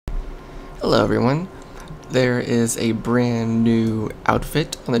Hello everyone, there is a brand new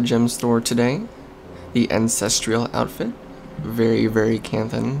outfit on the gem store today, the Ancestral Outfit, very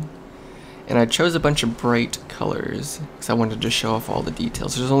Canthan, and I chose a bunch of bright colors because I wanted to show off all the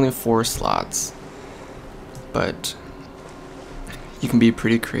details. There's only 4 slots, but you can be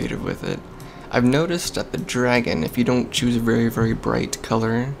pretty creative with it. I've noticed that the dragon, if you don't choose a very bright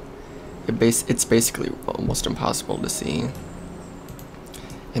color, it's basically almost impossible to see.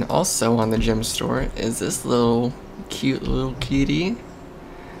 And also on the gem store is this cute little kitty.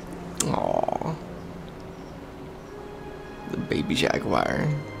 Aww. The baby jaguar.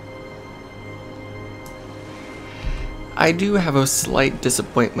 I do have a slight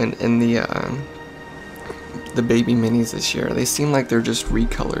disappointment in the baby minis this year. They seem like they're just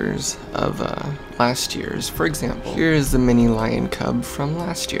recolors of last year's. For example, here's the mini lion cub from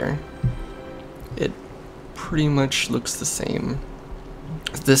last year. It pretty much looks the same.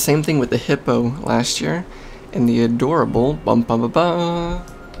 The same thing with the hippo last year, and the adorable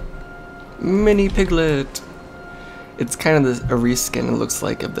mini piglet. It's kind of a reskin, it looks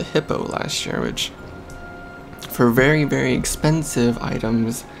like, of the hippo last year, which for very expensive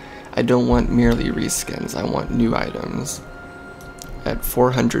items, I don't want merely reskins, I want new items at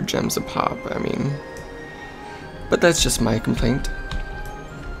 400 gems a pop. I mean, but that's just my complaint.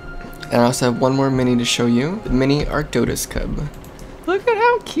 And I also have one more mini to show you, the mini Arctotus cub. Look at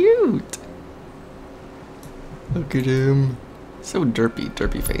how cute! Look at him. So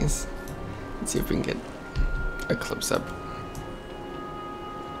derpy face. Let's see if we can get a close-up.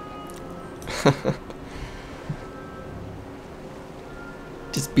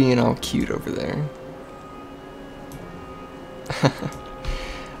 Just being all cute over there.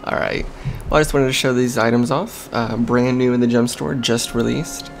 Alright, well, I just wanted to show these items off. Brand new in the gem store, just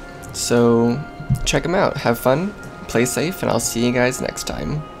released. So check them out, have fun, play safe, and I'll see you guys next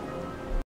time.